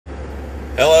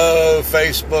Hello,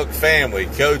 Facebook family.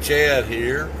 Coach Ed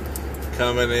here,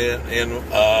 coming in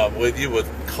with you with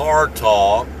Car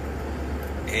Talk,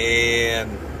 and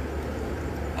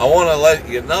I want to let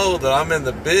you know that I'm in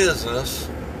the business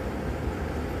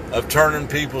of turning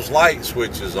people's light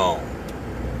switches on.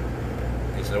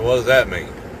 You say, what does that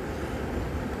mean?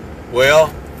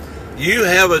 Well, you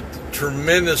have a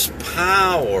tremendous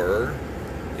power.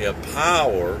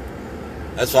 Power.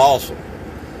 That's awesome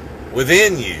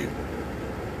within you.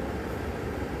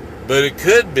 But it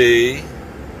could be,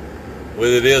 well,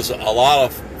 it is a lot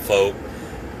of folk,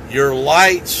 your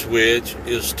light switch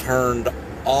is turned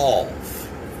off.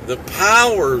 The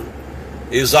power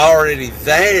is already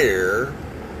there,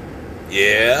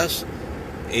 yes,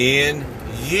 in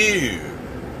you.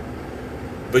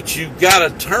 But you got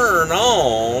to turn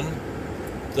on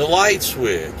the light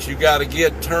switch. You got to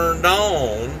get turned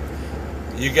on.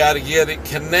 You got to get it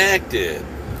connected,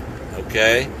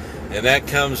 okay? And that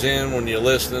comes in when you're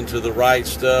listening to the right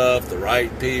stuff, the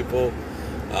right people,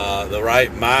 the right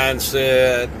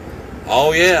mindset.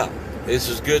 Oh, yeah, this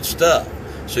is good stuff.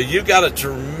 So you got a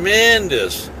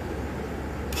tremendous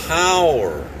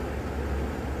power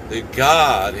that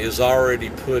God has already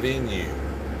put in you.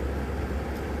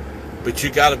 But you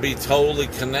got to be totally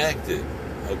connected,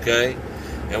 okay?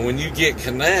 And when you get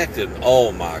connected,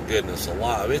 oh, my goodness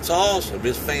alive, it's awesome.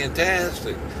 It's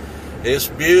fantastic. It's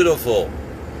beautiful.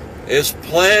 It's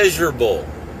pleasurable.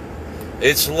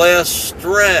 It's less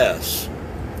stress.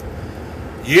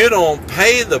 You don't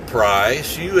pay the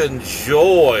price. You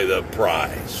enjoy the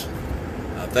price.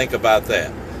 Now think about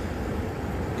that.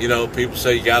 You know, people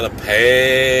say you got to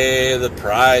pay the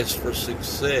price for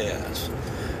success.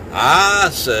 I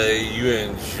say you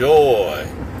enjoy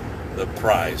the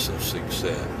price of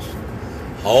success.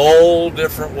 Whole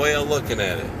different way of looking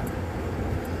at it.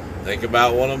 Think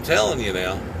about what I'm telling you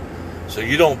now. So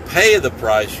you don't pay the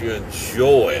price, you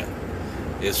enjoy it.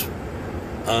 It's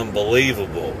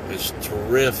unbelievable. It's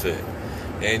terrific.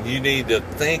 And you need to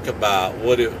think about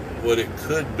what it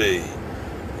could be.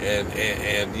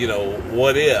 And you know,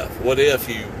 what if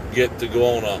you get to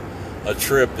go on a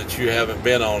trip that you haven't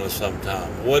been on in some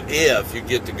time? What if you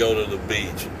get to go to the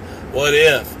beach? What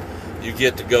if you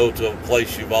get to go to a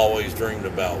place you've always dreamed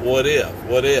about? What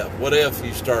if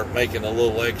you start making a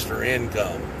little extra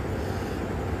income?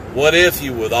 What if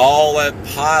you, with all that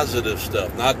positive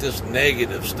stuff, not this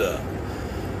negative stuff,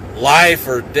 life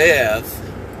or death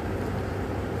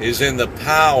is in the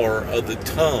power of the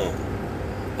tongue.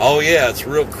 Oh yeah, it's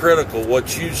real critical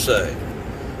what you say.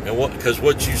 And because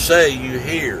what you say, you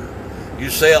hear. You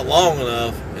say it long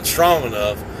enough and strong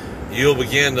enough, you'll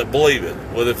begin to believe it,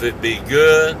 whether if it be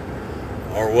good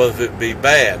or whether if it be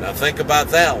bad. Now think about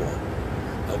that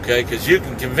one, okay? Because you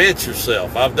can convince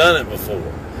yourself. I've done it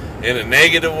before in a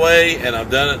negative way, and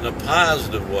I've done it in a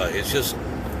positive way. It's just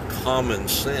common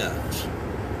sense,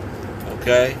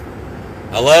 okay?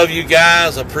 I love you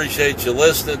guys. I appreciate you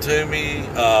listening to me.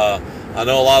 I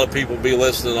know a lot of people be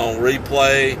listening on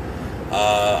replay.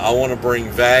 I want to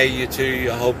bring value to you.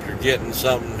 I hope you're getting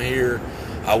something here.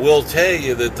 I will tell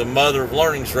you that the mother of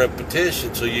learning is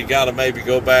repetition, so you got to maybe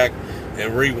go back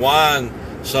and rewind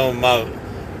some of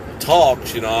my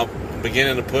talks. You know, I'm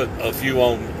beginning to put a few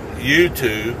on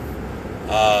YouTube.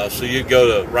 So you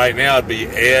go to, right now it'd be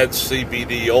Ed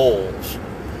CBD Oils,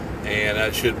 and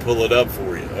that should pull it up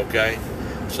for you, okay?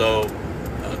 So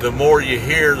the more you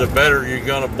hear, the better you're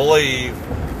going to believe,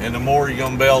 and the more you're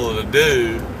going to be able to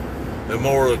do, the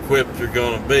more equipped you're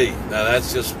going to be. Now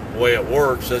that's just the way it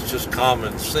works. That's just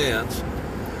common sense.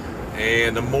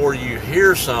 And the more you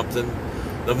hear something,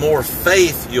 the more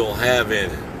faith you'll have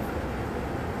in it,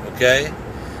 okay?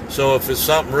 So if it's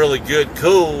something really good,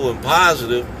 cool, and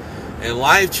positive, and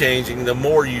life-changing, the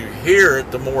more you hear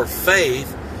it, the more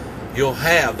faith you'll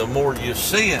have. The more you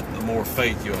see it, the more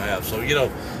faith you'll have. So, you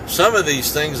know, some of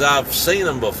these things, I've seen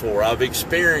them before. I've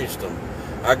experienced them.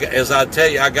 As I tell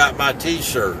you, I got my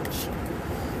T-shirts.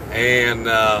 And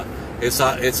it's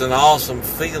an awesome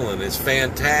feeling. It's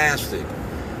fantastic.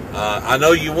 I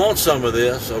know you want some of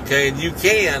this, okay? And you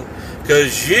can,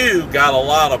 because you got a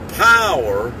lot of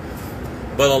power.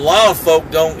 But a lot of folk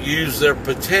don't use their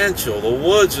potential. The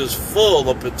woods is full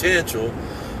of potential.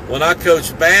 When I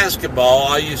coached basketball,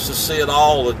 I used to see it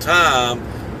all the time,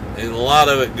 and a lot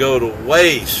of it go to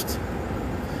waste.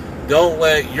 Don't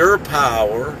let your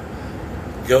power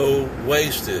go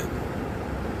wasted.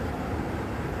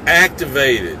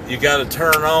 Activate it. You got to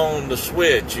turn on the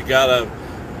switch. You got to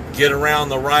get around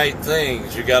the right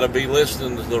things. You got to be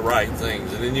listening to the right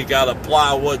things. And then you got to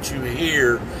apply what you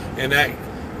hear, and that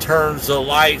turns the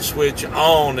light switch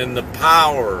on, and the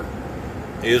power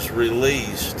is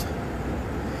released.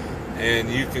 and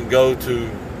you can go to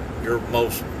your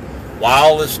most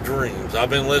wildest dreams.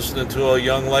 I've been listening to a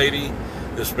young lady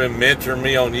that's been mentoring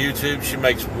me on YouTube. She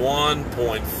makes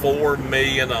 $1.4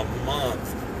 million a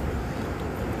month.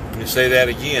 Let me say that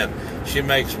again. She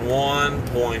makes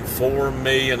 $1.4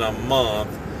 million a month,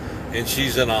 and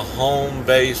she's in a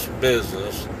home-based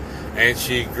business, and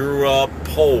she grew up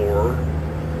poor.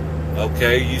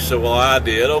 Okay, you said, well, I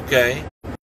did. Okay.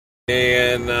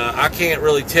 And I can't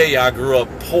really tell you I grew up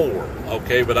poor,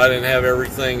 okay, but I didn't have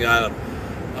everything I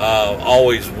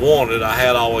always wanted. I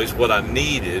had always what I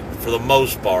needed for the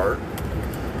most part.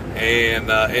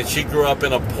 And she grew up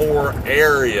in a poor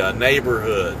area,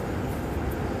 neighborhood.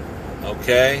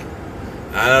 Okay?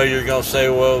 I know you're going to say,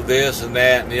 well, this and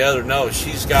that and the other. No,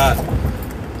 she's got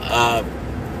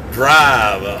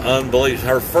drive, unbelievable.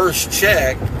 Her first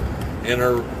check in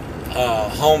her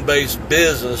home-based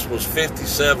business was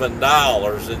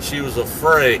 $57, and she was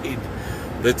afraid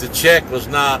that the check was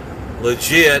not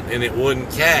legit and it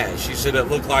wouldn't cash. She said it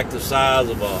looked like the size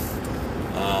of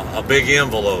a big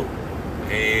envelope,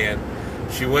 and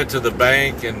she went to the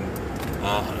bank, and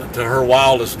to her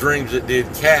wildest dreams it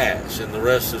did cash, and the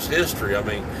rest is history. I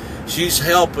mean, she's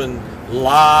helping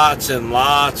lots and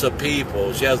lots of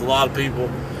people. She has a lot of people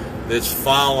that's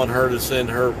following her, that's in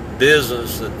her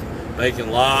business, that making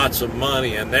lots of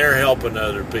money, and they're helping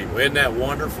other people. Isn't that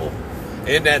wonderful?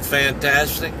 Isn't that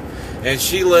fantastic? And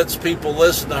she lets people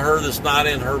listen to her that's not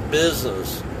in her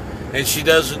business, and she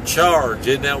doesn't charge.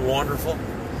 Isn't that wonderful?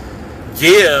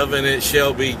 Give, and it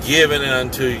shall be given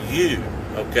unto you.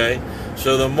 Okay?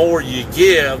 So the more you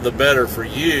give, the better for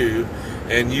you,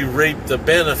 and you reap the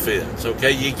benefits.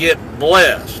 Okay? You get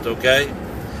blessed. Okay?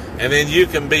 And then you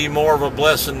can be more of a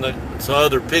blessing to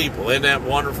other people. Isn't that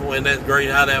wonderful? Isn't that great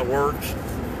how that works?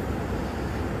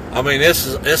 I mean,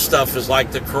 this stuff is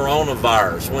like the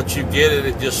coronavirus. Once you get it,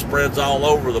 it just spreads all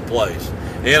over the place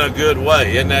in a good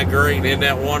way. Isn't that great? Isn't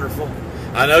that wonderful?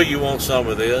 I know you want some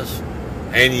of this,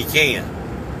 and you can.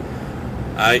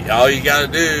 All you got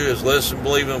to do is listen,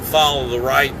 believe, and follow the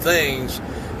right things.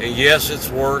 And yes, it's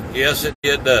work. Yes,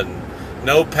 it doesn't.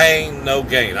 No pain, no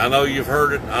gain. I know you've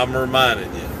heard it. I'm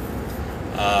reminding you.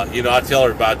 I tell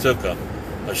everybody I took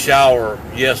a shower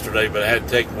yesterday, but I had to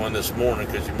take one this morning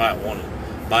because you might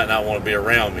not want to be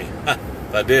around me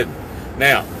if I didn't.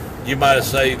 Now, you might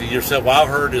say to yourself, well, I've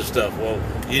heard this stuff. Well,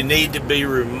 you need to be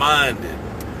reminded,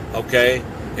 okay?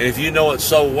 And if you know it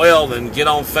so well, then get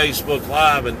on Facebook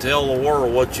Live and tell the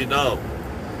world what you know,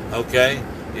 okay?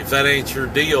 If that ain't your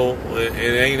deal, it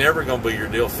ain't ever going to be your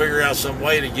deal. Figure out some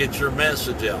way to get your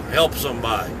message out. Help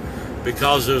somebody,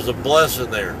 because there's a blessing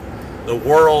there. The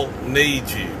world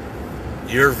needs you.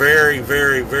 You're very,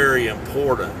 very, very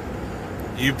important.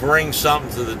 You bring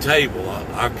something to the table.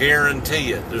 I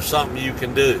guarantee it. There's something you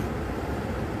can do.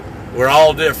 We're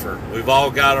all different. We've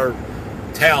all got our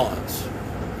talents.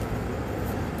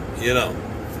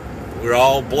 We're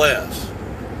all blessed.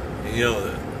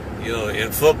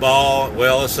 In football,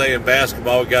 well, let's say in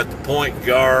basketball, we got the point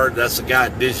guard. That's the guy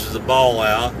that dishes the ball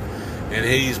out, and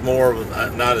he's more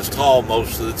of not as tall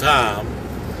most of the time.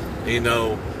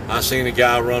 I seen a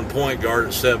guy run point guard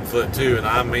at 7'2", and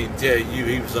I mean, tell you,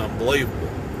 he was unbelievable.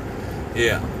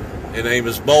 Yeah, his name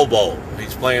is Bobo.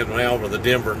 He's playing now for the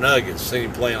Denver Nuggets. Seen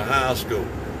him play in high school.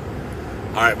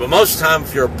 All right, but most of the time,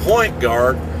 if you're a point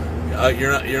guard,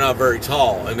 you're not very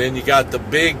tall. And then you got the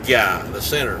big guy, the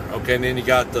center. Okay, and then you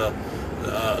got the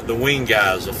wing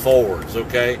guys, the forwards.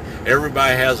 Okay,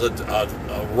 everybody has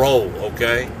a role.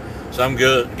 Okay, some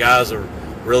good guys are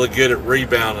really good at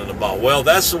rebounding the ball. Well,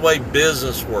 that's the way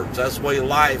business works. That's the way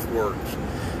life works.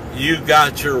 You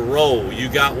got your role. You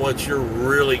got what you're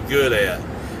really good at,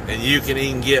 and you can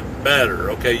even get better.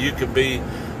 Okay, you could be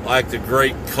like the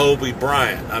great Kobe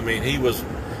Bryant. I mean, he was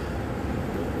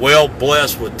well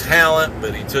blessed with talent,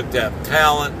 but he took that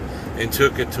talent and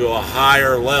took it to a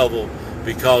higher level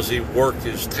because he worked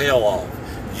his tail off.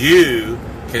 You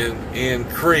can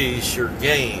increase your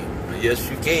game. Yes,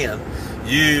 you can.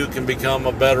 You can become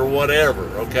a better whatever,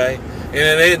 okay? And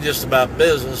it ain't just about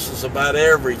business, it's about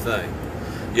everything.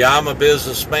 Yeah, I'm a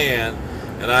businessman,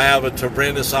 and I have a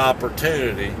tremendous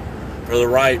opportunity for the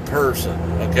right person,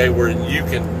 okay, where you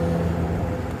can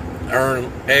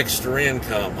earn extra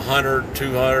income, 100,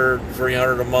 200,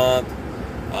 300 a month,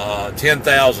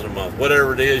 10,000 a month,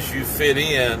 whatever it is you fit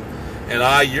in. And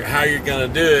how you're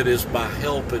going to do it is by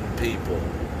helping people.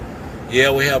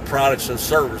 Yeah, we have products and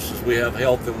services. We have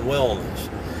health and wellness.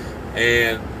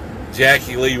 And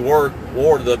Jackie Lee Ward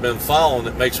that I've been following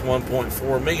that makes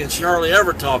 $1.4 million, she hardly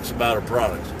ever talks about her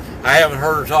products. I haven't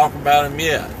heard her talk about them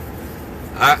yet.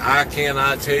 I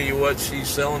cannot tell you what she's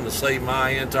selling to save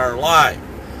my entire life.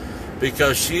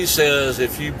 because she says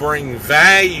if you bring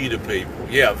value to people,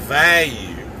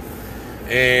 value,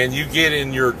 and you get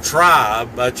in your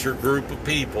tribe, that's your group of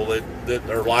people that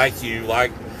are like you,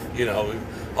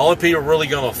 only people really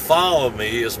going to follow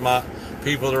me is my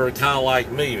people that are kind of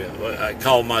like me. I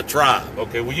call my tribe.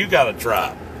 Okay, well, you got a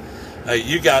tribe. Hey,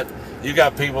 you got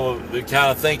people that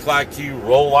kind of think like you,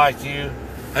 roll like you.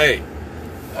 Hey,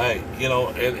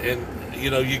 and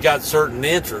you got certain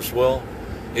interests. Well,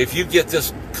 if you get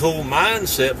this cool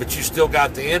mindset, but you still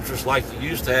got the interest like you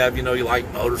used to have, you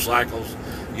like motorcycles,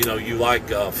 you like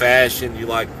fashion, you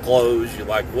like clothes, you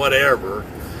like whatever,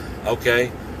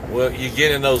 okay? Well, you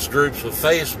get in those groups with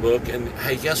Facebook, and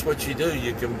hey, guess what you do?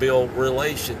 You can build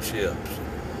relationships.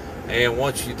 And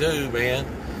once you do, man,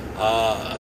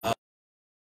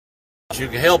 you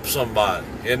can help somebody.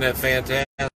 Isn't that fantastic?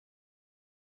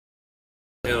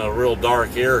 In a real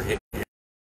dark area,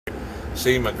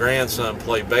 see my grandson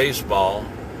play baseball,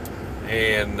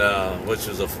 and which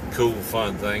is a cool,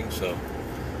 fun thing. So,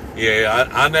 yeah,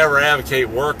 I never advocate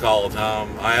work all the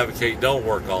time. I advocate don't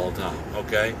work all the time,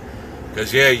 okay?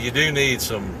 Because, you do need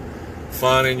some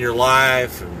fun in your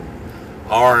life and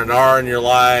R&R in your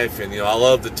life. And, I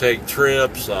love to take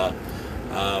trips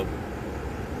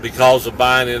because of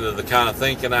buying into the kind of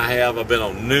thinking I have. I've been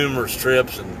on numerous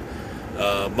trips, and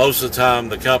most of the time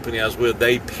the company I was with,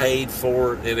 they paid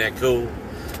for it. Isn't that cool?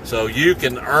 So you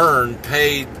can earn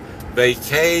paid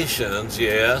vacations,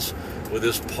 yes, with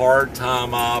this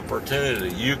part-time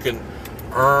opportunity. You can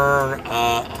earn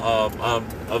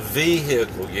a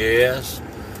vehicle, yes,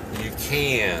 you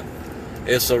can.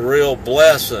 It's a real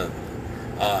blessing.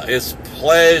 It's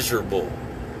pleasurable.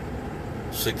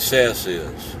 Success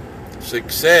is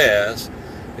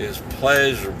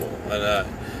pleasurable. And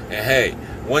hey,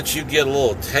 once you get a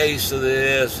little taste of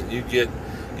this, and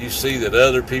you see that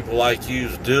other people like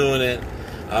you's doing it,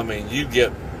 I mean, you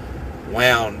get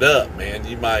wound up, man.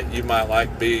 You might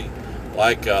be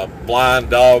like a blind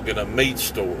dog in a meat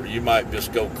store. You might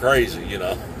just go crazy,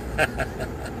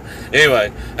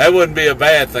 Anyway, that wouldn't be a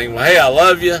bad thing. Well, hey, I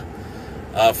love you.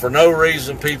 For no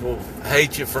reason, people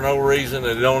hate you for no reason.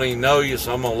 They don't even know you,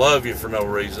 so I'm going to love you for no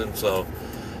reason. So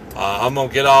I'm going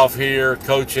to get off here.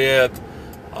 Coach Ed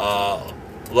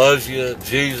loves you.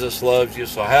 Jesus loves you.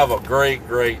 So have a great,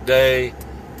 great day.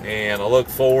 And I look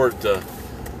forward to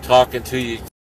talking to you